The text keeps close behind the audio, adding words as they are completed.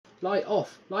Light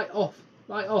off, light off,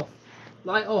 light off,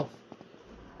 light off.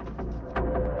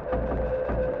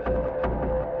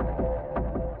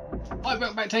 Right,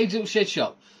 welcome back to Dave's little shed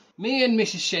shop. Me and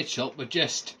Mrs. Shedshop were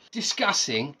just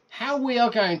discussing how we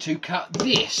are going to cut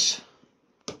this,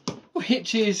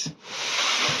 which is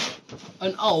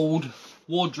an old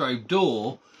wardrobe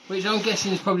door, which I'm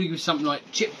guessing is probably with something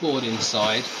like chipboard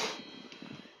inside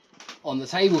on the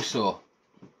table saw.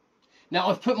 Now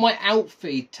I've put my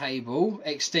outfeed table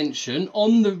extension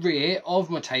on the rear of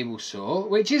my table saw,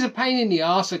 which is a pain in the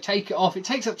arse, so take it off. It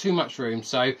takes up too much room,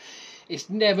 so it's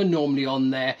never normally on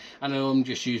there, and I'll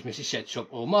just use Mrs. Shedshop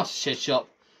or Master Shedshop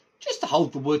just to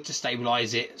hold the wood to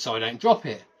stabilise it so I don't drop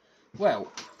it.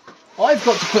 Well, I've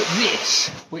got to put this,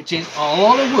 which is a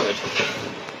lot of wood,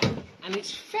 and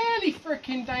it's fairly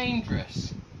freaking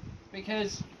dangerous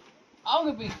because I'm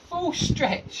going to be full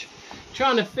stretch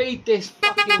trying to feed this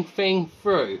fucking thing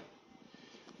through.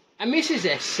 And Mrs.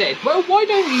 S said, well, why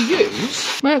don't you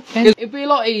use... Well, it'd be a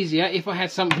lot easier if I had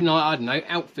something like, I don't know,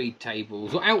 outfeed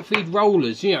tables or outfeed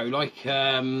rollers, you know, like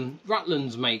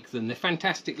Rutland's make them. They're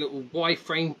fantastic little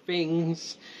Y-frame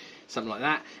things, something like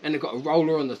that. And they've got a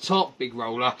roller on the top, big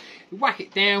roller. You whack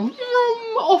it down,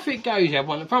 off it goes. You have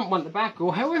one at the front, one at the back,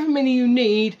 or however many you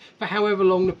need for however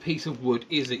long the piece of wood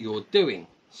is that you're doing.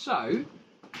 So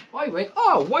I went,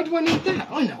 oh, why do I need that?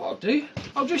 I know what I'll do.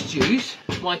 I'll just use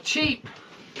my cheap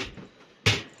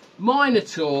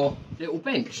Minotaur little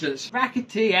bench that's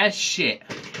rackety as shit.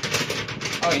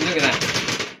 Oh, look at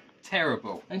that.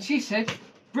 Terrible. And she said,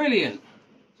 brilliant.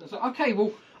 So I was like, okay,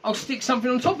 well, I'll stick something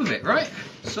on top of it, right?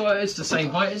 So it's the same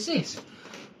height as this.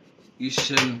 Use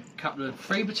some couple of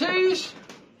 3x2s.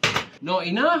 Not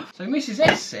enough. So Mrs.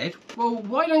 S said, well,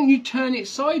 why don't you turn it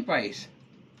sideways?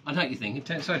 I know what you're thinking,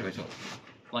 turn it sideways.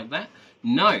 Like that?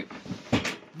 No.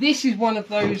 This is one of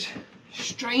those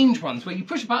strange ones where you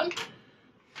push a button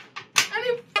and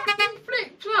it fucking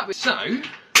flips up. So,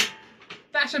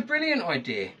 that's a brilliant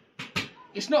idea.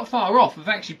 It's not far off of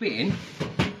actually being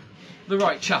the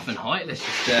right chuffing height. Let's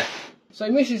just... So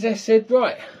Mrs. S said,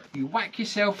 right, you whack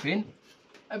yourself in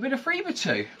a bit of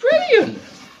 3x2. Brilliant!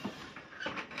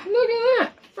 Look at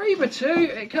that. 3x2,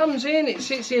 it comes in, it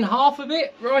sits in half of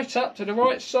it, right up to the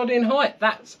right sodding height.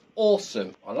 That's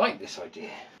awesome. I like this idea.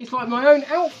 It's like my own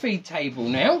outfeed table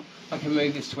now. I can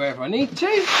move this to wherever I need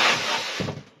to.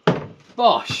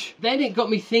 Bosh. Then it got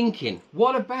me thinking,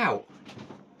 what about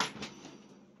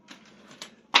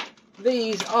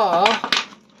these are,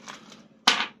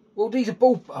 well, these are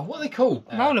ball, what are they called?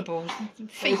 Roller balls.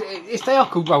 Feet. They are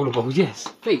called roller balls, yes,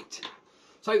 feet.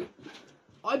 So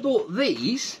I bought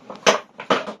these,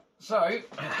 so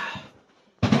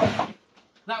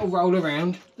that will roll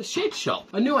around the shed shop.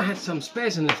 I knew I had some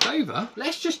spares and left over.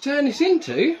 Let's just turn this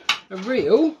into a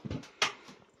real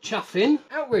chuffing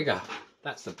outrigger.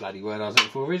 That's the bloody word I was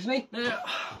looking for originally. Now,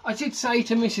 I did say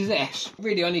to Mrs. S,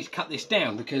 really I need to cut this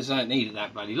down because I don't need it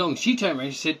that bloody long. She turned around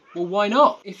and she said, well, why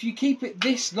not? If you keep it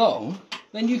this long,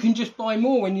 then you can just buy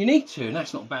more when you need to. And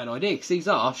that's not a bad idea because these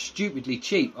are stupidly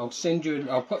cheap. I'll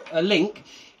put a link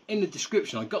in the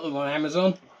description. I got them on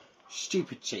Amazon.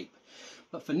 Stupid cheap.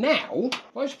 But for now,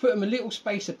 if I just put them a little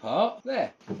space apart,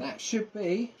 there, that should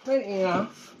be plenty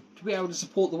enough to be able to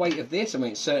support the weight of this. I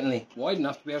mean, it's certainly wide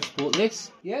enough to be able to support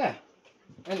this. Yeah.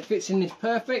 And it fits in this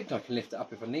perfect. I can lift it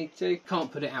up if I need to.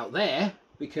 Can't put it out there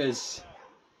because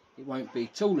it won't be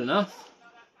tall enough.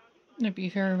 No, but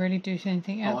you very rarely do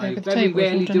anything out there. I very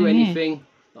rarely do anything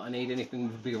that I need anything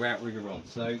with a bigger outrigger on.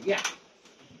 So yeah,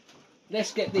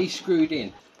 let's get these screwed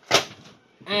in.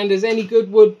 And as any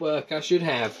good woodworker should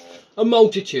have, a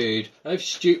multitude of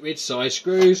stupid size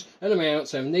screws and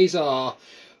amounts. And these are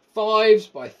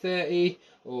 5s by 30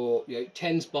 or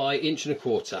 10s by 1.25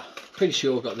 inches. Pretty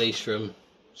sure I got these from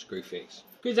Screwfix.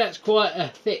 Because that's quite a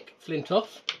thick flintoff.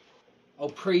 I'll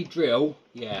pre-drill,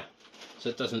 yeah, so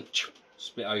it doesn't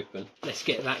split open. Let's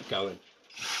get that going.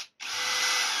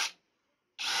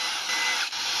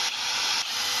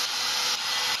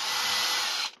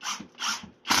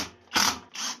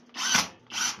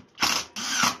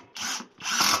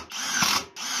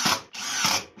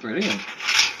 Brilliant.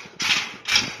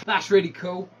 That's really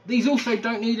cool. These also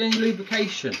don't need any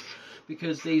lubrication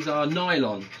because these are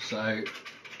nylon, so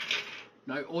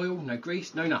no oil, no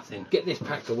grease, no nothing. Get this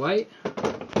packed away.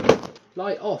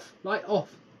 Light off, light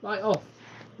off, light off,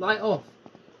 light off.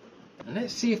 And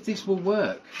let's see if this will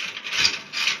work.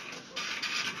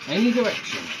 Any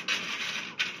direction.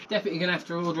 Definitely going to have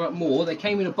to order up more. They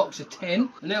came in a box of 10,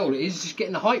 and now all it is just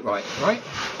getting the height right, right?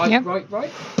 Height, yep. Right.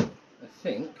 I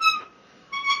think.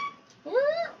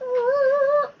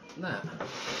 That.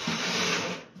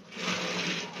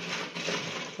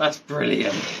 That's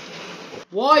brilliant.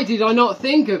 Why did I not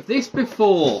think of this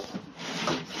before?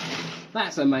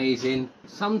 That's amazing.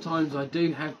 Sometimes I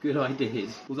do have good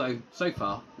ideas. Although, so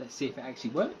far, let's see if it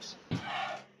actually works.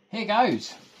 Here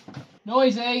goes.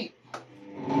 Noisy.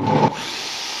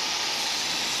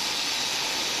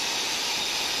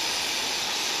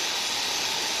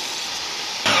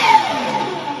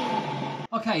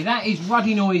 Okay, that is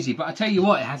ruddy noisy, but I tell you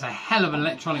what, it has a hell of an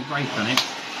electronic brake on it.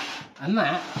 And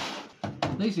that,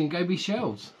 these can go be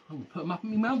shelves. I'm going to put them up at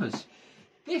my mother's.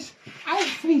 This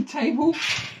outfeed table,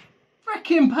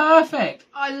 freaking perfect.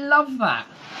 I love that.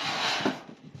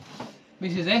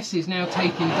 Mrs S is now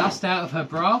taking dust out of her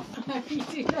bra. You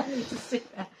do not need to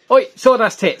sit there. Oi,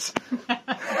 sawdust tits. Well,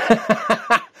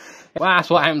 that's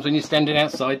what happens when you're standing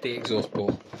outside the exhaust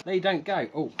port. There you don't go.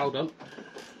 Oh, hold on.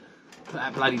 Put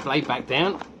that bloody blade back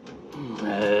down.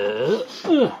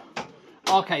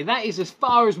 Okay, that is as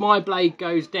far as my blade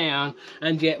goes down,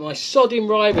 and yet my sodding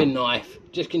riving knife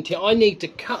just continue. I need to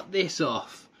cut this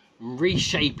off and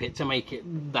reshape it to make it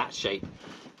that shape.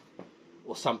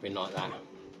 Or something like that.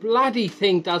 Bloody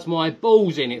thing does my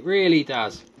balls in, it really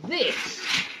does. This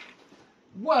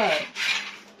works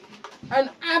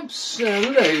an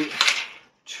absolute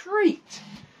treat.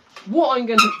 What I'm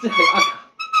going to do...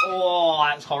 Oh,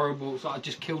 that's horrible. It's like I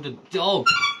just killed a dog.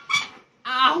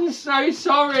 I'm so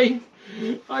sorry.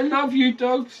 I love you,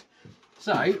 dogs.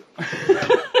 So,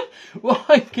 what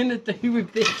I'm going to do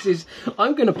with this is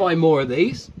I'm going to buy more of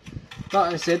these.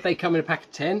 Like I said, they come in a pack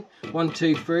of 10. 1,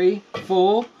 2, 3,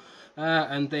 4.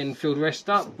 And then fill the rest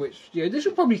up, which, you know, this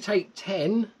will probably take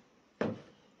 10.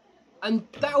 And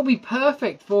that'll be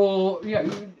perfect for, you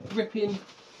know, ripping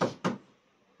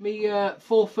me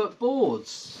 4-foot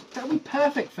boards. That'll be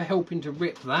perfect for helping to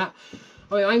rip that.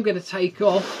 I mean, I'm going to take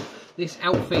off this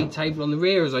outfeed table on the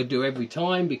rear as I do every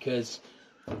time, because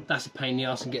that's a pain in the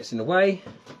arse and gets in the way.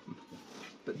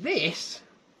 But this,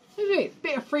 is it?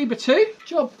 Bit of 3x2,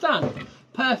 job done.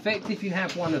 Perfect if you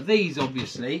have one of these,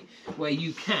 obviously, where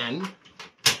you can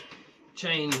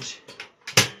change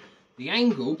the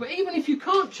angle. But even if you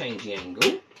can't change the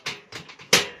angle,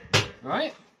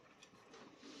 right,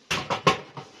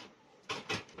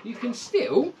 you can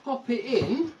still pop it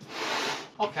in.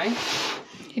 Okay,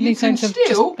 you can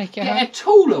still get a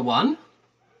taller one,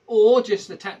 or just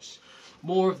attach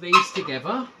more of these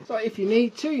together. So if you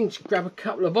need to, you can just grab a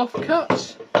couple of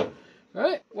offcuts.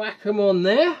 Right, whack them on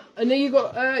there, and then you've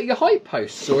got your height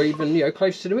posts, or even, you know,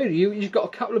 close to the middle. You've got a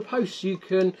couple of posts. You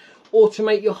can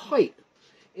automate your height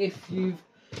if you've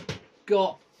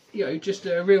got, you know, just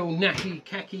a real nappy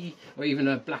khaki, or even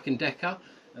a Black & Decker.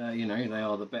 You know, they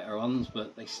are the better ones,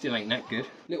 but they still ain't that good.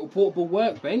 Little portable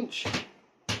workbench,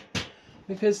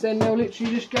 because then they'll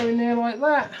literally just go in there like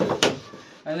that,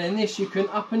 and then this you can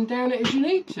up and down it as you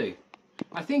need to.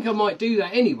 I think I might do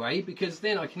that anyway, because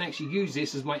then I can actually use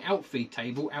this as my outfeed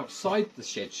table outside the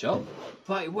shed shop.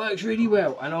 But it works really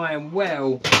well, and I am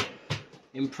well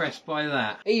impressed by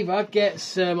that. Either get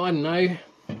some, I don't know,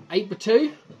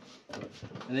 8x2,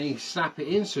 and then you slap it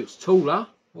in so it's taller,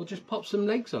 or just pop some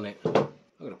legs on it. I'm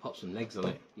going to pop some legs on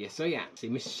it. Yes, I am. See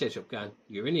Mrs. Shedshop going,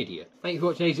 you're an idiot. Thank you for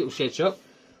watching Today's Little Shed Shop.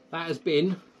 That has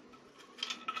been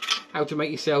how to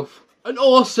make yourself an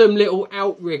awesome little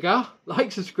outrigger.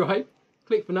 Like, subscribe,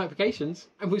 click for notifications,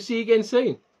 and we'll see you again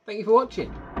soon. Thank you for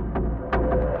watching.